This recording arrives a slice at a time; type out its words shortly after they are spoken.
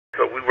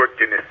we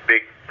worked in this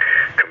big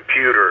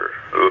computer,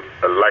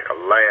 like a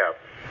lab.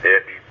 They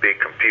had these big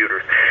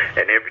computers,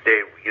 and every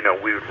day,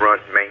 we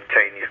would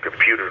maintain these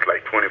computers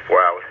like 24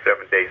 hours,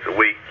 7 days a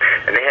week,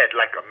 and they had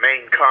like a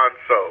main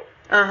console.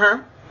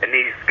 And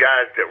these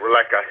guys that were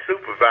like our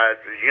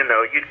supervisors,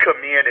 you'd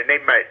come in and they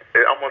might,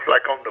 almost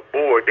like on the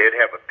board, they'd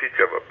have a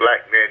picture of a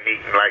black man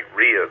eating like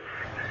ribs,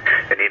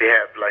 and he'd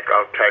have like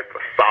all type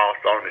of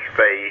sauce on his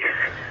face,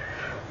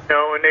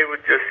 and they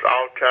would just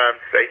all times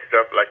say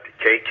stuff like the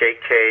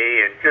KKK,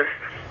 and just,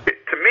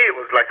 to me, it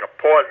was like a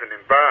poison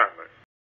environment.